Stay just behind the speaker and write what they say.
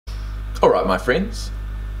Alright my friends,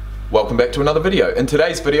 welcome back to another video. In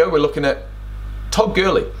today's video we're looking at TODD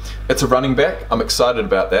GURLEY. It's a running back, I'm excited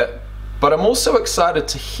about that, but I'm also excited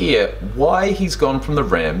to hear why he's gone from the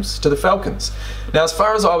Rams to the Falcons. Now as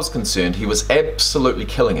far as I was concerned, he was absolutely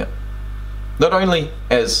killing it. Not only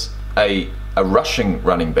as a rushing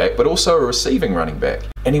running back, but also a receiving running back.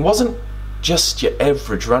 And he wasn't just your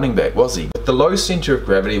average running back, was he? With the low centre of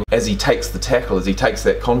gravity, as he takes the tackle, as he takes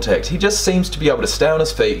that contact, he just seems to be able to stay on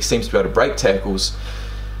his feet, he seems to be able to break tackles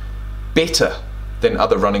better than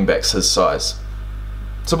other running backs his size.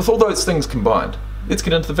 So with all those things combined, let's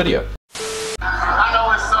get into the video. I know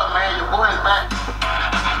what's up, man. Your boy's back.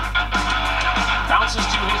 Bounces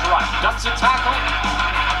to his right, ducks a tackle.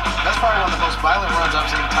 That's probably one of the most violent runs I've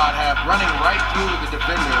seen Todd have, running right through the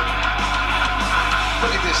defender.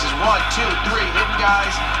 Look at this, is 1, 2, 3, hitting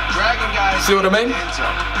guys, dragging guys. See what I mean? We're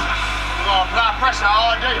gonna apply pressure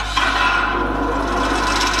all day.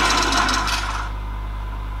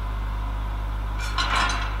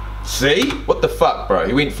 See? What the fuck, bro?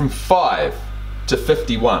 He went from 5 to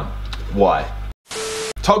 51. Why?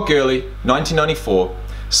 TODD GURLEY, 1994,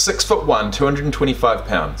 6'1", 225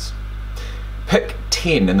 pounds. Pick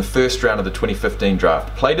 10 in the first round of the 2015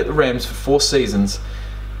 draft. Played at the Rams for 4 seasons,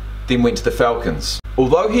 then went to the Falcons.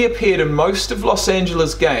 Although he appeared in most of Los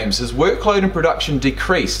Angeles games, his workload and production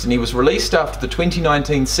decreased and he was released after the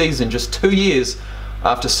 2019 season, just 2 years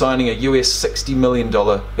after signing a US $60 million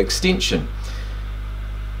extension.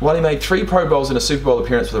 While he made 3 Pro Bowls and a Super Bowl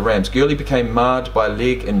appearance for the Rams, GURLEY became marred by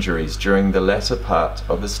leg injuries during the latter part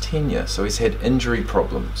of his tenure, so he's had injury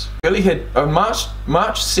problems. GURLEY had, on March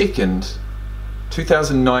 2nd,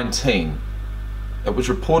 2019, it was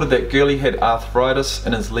reported that GURLEY had arthritis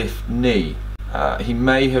in his left knee. He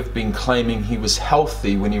may have been claiming he was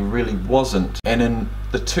healthy when he really wasn't. And in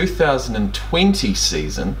the 2020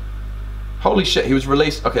 season, holy shit, he was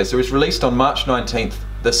released. Okay, so he was released on March 19th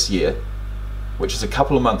this year, which is a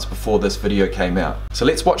couple of months before this video came out. So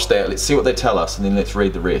let's watch that, let's see what they tell us, and then let's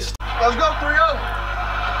read the rest. Let's go, 3-0.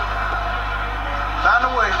 Found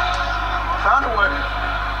a way. Found a way.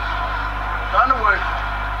 Found a way.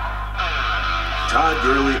 TODD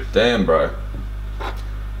GURLEY. Damn, bro.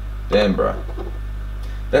 Damn, bro.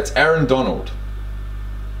 That's Aaron Donald.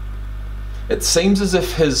 It seems as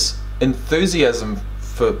if his enthusiasm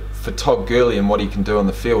for TODD GURLEY and what he can do on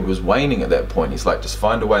the field was waning at that point. He's like, just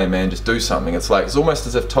find a way, man, just do something. It's almost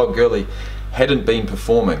as if TODD GURLEY hadn't been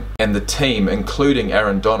performing, and the team, including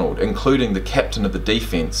Aaron Donald, including the captain of the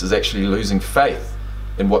defense, is actually losing faith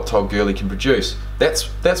in what TODD GURLEY can produce. That's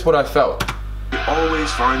what I felt. He always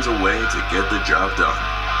finds a way to get the job done.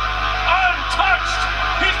 Untouched!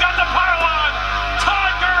 He's got the pylon!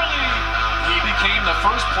 TODD GURLEY! He became the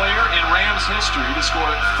first player in Rams history to score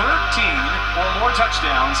 13 or more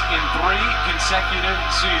touchdowns in 3 consecutive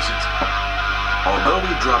seasons. Although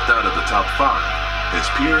he dropped out of the top 5, his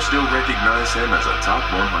peers still recognize him as a top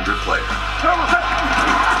 100 player.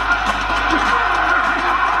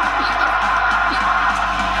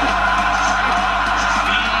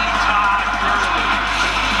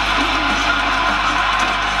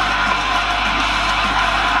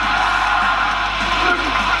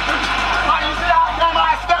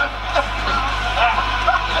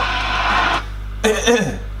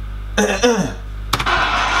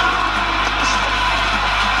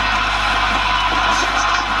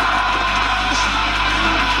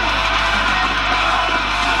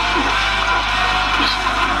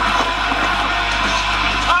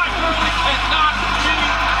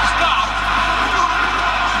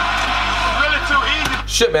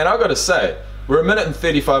 Shit, man, I gotta say, we're 1 minute and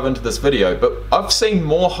 35 into this video, but I've seen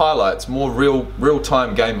more highlights, more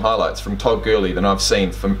real-time game highlights from TODD GURLEY than I've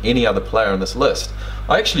seen from any other player on this list.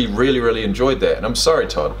 I actually really enjoyed that, and I'm sorry,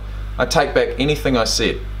 Todd. I take back anything I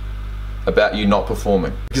said about you not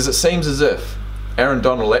performing, because it seems as if Aaron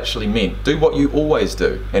Donald actually meant do what you always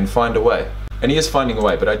do and find a way. And he is finding a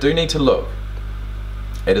way, but I do need to look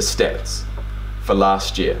at his stats for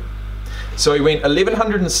last year. So he went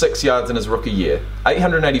 1,106 yards in his rookie year,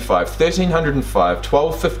 885, 1,305,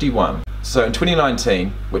 1,251. So in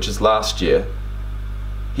 2019, which is last year,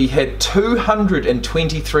 he had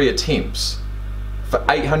 223 attempts for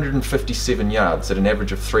 857 yards at an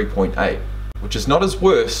average of 3.8, which is not his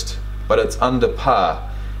worst, but it's under par.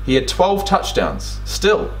 He had 12 touchdowns,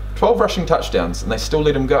 still 12 rushing touchdowns, and they still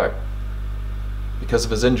let him go because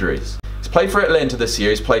of his injuries. He's played for Atlanta this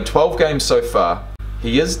year, he's played 12 games so far.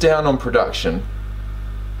 He is down on production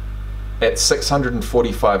at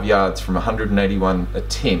 645 yards from 181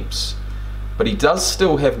 attempts, but he does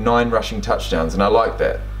still have 9 rushing touchdowns, and I like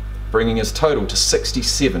that, bringing his total to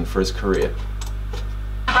 67 for his career.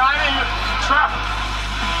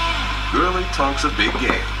 GURLEY Gurley talks a big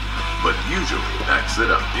game, but usually backs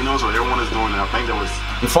it up. He knows what everyone is doing now. I think that was...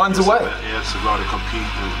 He finds a way. Edge to go out and compete,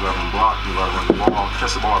 and go out and block, and go out and run the ball,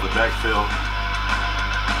 catch the ball out the backfield.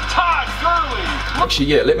 TODD GURLEY.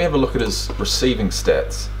 Actually, yeah, let me have a look at his receiving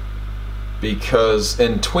stats. Because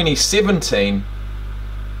in 2017,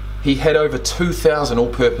 he had over 2,000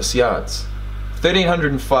 all-purpose yards.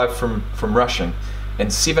 1,305 from rushing,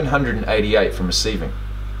 and 788 from receiving.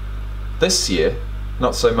 This year,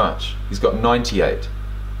 not so much. He's got 98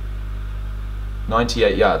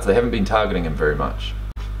 yards. They haven't been targeting him very much.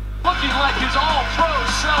 Looking like his all-pro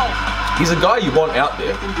self. He's a guy you want out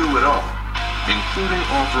there. He can do it all, including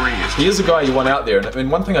offering his... He is a guy you want out there. And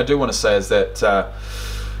one thing I do want to say is that,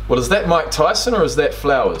 well, is that Mike Tyson or is that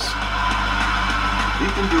Flowers? He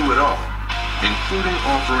can do it all, including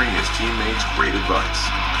offering his teammates great advice.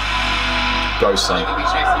 Go, son. Be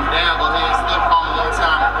chasing you down, go ahead and slip on one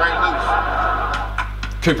time. Great moves.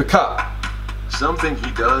 Cooper Kupp. Something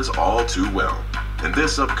he does all too well. In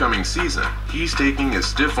this upcoming season, he's taking his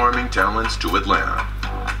stiff-arming talents to Atlanta.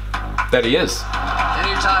 That he is.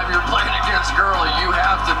 Anytime you're playing against Gurley, you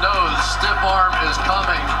have to know the stiff arm is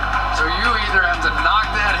coming. So you either have to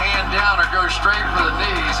knock that hand down or go straight for the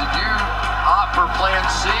knees. If you opt for plan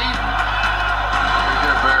C, you're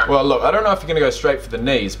gonna bear it. Well, look, I don't know if you're going to go straight for the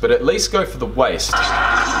knees, but at least go for the waist.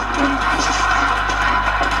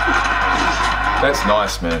 That's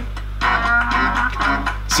nice, man.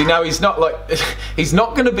 See, now he's not like, he's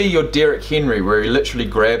not going to be your Derrick Henry where he literally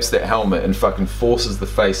grabs that helmet and fucking forces the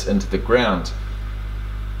face into the ground.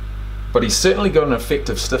 But he's certainly got an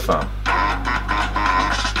effective stiff arm. He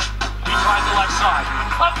tried the left side.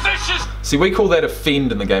 A vicious... See, we call that a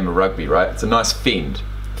fend in the game of rugby, right? It's a nice fend.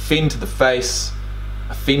 A fend to the face,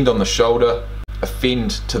 a fend on the shoulder, a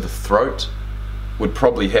fend to the throat would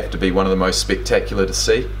probably have to be one of the most spectacular to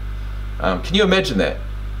see. Can you imagine that?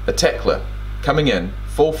 A tackler coming in,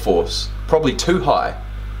 full force, probably too high.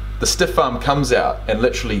 The stiff arm comes out and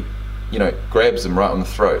literally, you know, grabs him right on the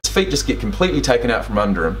throat. His feet just get completely taken out from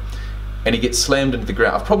under him and he gets slammed into the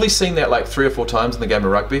ground. I've probably seen that like 3 or 4 times in the game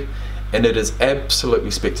of rugby and it is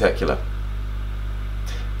absolutely spectacular.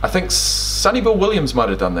 I think Sonny Bill Williams might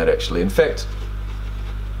have done that actually. In fact,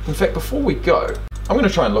 before we go, I'm going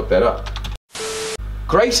to try and look that up.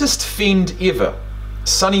 Greatest fend ever,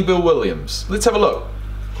 Sonny Bill Williams. Let's have a look.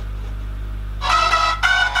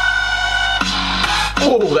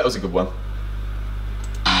 Oh, that was a good one.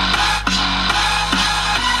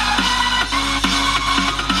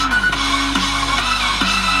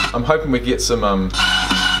 I'm hoping we get some,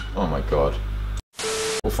 oh my god.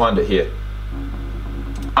 We'll find it here.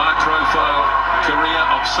 High-profile career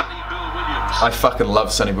of Sonny Bill Williams. I fucking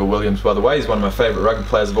love Sonny Bill Williams, by the way. He's one of my favourite rugby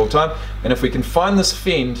players of all time. And if we can find this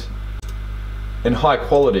fend in high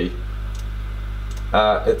quality,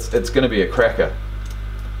 it's going to be a cracker.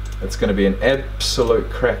 It's going to be an absolute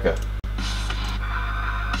cracker.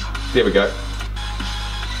 There we go.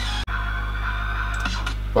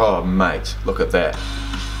 Oh mate, look at that.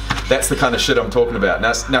 That's the kind of shit I'm talking about.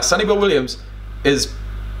 Now Sonny Bill Williams is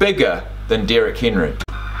bigger than Derrick Henry.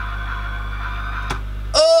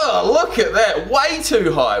 Oh, look at that. Way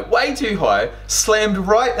too high, way too high. Slammed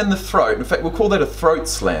right in the throat. In fact, we'll call that a throat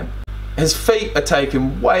slam. His feet are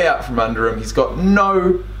taken way out from under him. He's got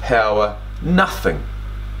no power, nothing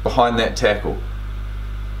behind that tackle,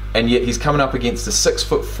 and yet he's coming up against a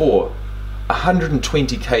 6'4",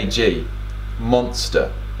 120 kg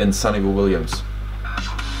monster in Sonny Bill Williams.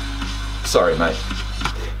 Sorry, mate.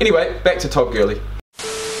 Anyway, back to TODD GURLEY.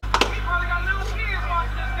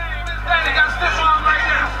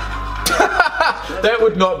 That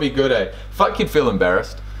would not be good, eh? Fuck, you'd feel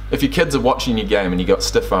embarrassed if your kids are watching your game and you got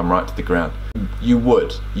stiff arm right to the ground. You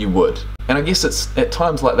would. And I guess it's at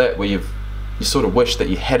times like that where you sort of wish that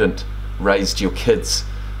you hadn't raised your kids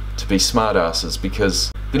to be smartasses,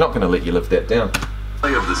 because they're not going to let you live that down.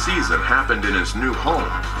 Play of the season happened in his new home,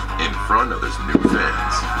 in front of his new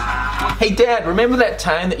fans. Hey Dad, remember that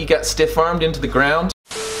time that you got stiff-armed into the ground?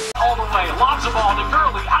 All the way, lobs the ball to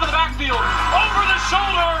Gurley, out of the backfield, over the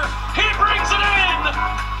shoulder, he brings it in!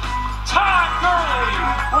 TODD GURLEY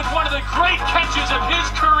with one of the great catches of his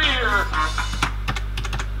career.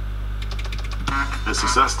 His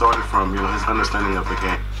success started from, his understanding of the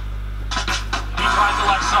game. He tried the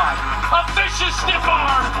left side. A vicious stiff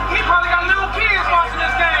arm. He probably got little kids watching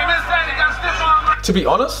this game. His daddy got stiff arm. To be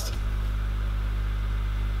honest,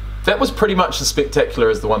 that was pretty much as spectacular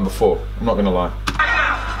as the one before. I'm not gonna lie.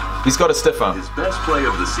 He's got a stiff arm. His best play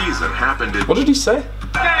of the season happened in... What did he say?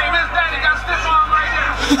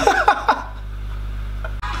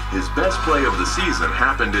 His best play of the season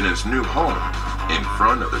happened in his new home, in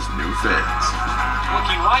front of his new fans.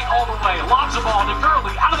 looking right all the way. Lobs the ball to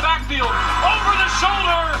Gurley, out of the backfield, over the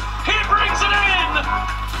shoulder. He brings it in.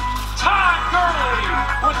 TODD GURLEY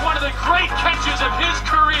with one of the great catches of his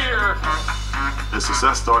career. His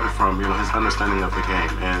success started from his understanding of the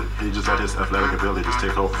game, and he just let his athletic ability just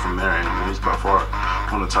take over from there, and he's by far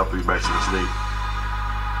one of the top 3 backs in this league.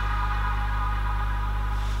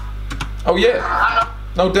 Oh yeah,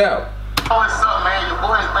 no doubt. What's up, man? Your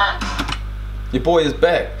boy is back. Your boy is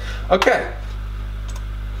back. Okay,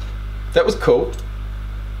 that was cool.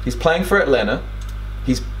 He's playing for Atlanta.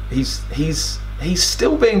 He's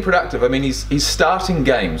still being productive. I mean, he's starting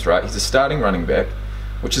games, right? He's a starting running back,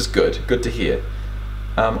 which is good. Good to hear.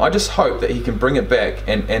 I just hope that he can bring it back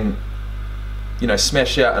and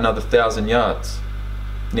smash out another 1,000 yards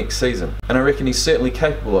next season. And I reckon he's certainly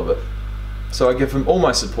capable of it. So I give him all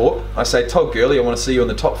my support. I say, TODD GURLEY, I want to see you in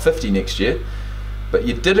the top 50 next year. But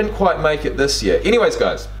you didn't quite make it this year. Anyways,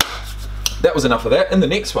 guys, that was enough of that. In the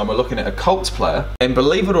next one, we're looking at a Colts player. And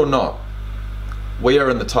believe it or not, we are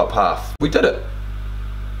in the top half. We did it.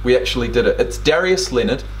 We actually did it. It's Darius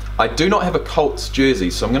Leonard. I do not have a Colts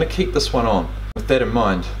jersey, so I'm going to keep this one on. With that in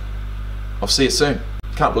mind, I'll see you soon.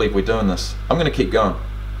 Can't believe we're doing this. I'm going to keep going.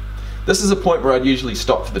 This is a point where I'd usually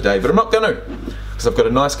stop for the day, but I'm not going to, because I've got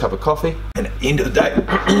a nice cup of coffee, and at the end of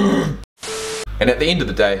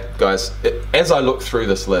the day, guys, as I look through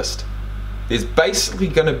this list, there's basically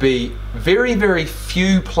going to be very, very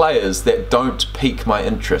few players that don't pique my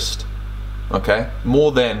interest, okay?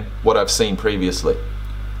 More than what I've seen previously.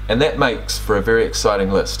 And that makes for a very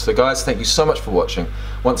exciting list. So guys, thank you so much for watching.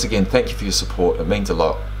 Once again, thank you for your support. It means a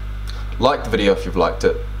lot. Like the video if you've liked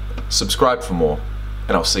it. Subscribe for more.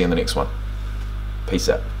 And I'll see you in the next one. Peace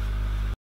out.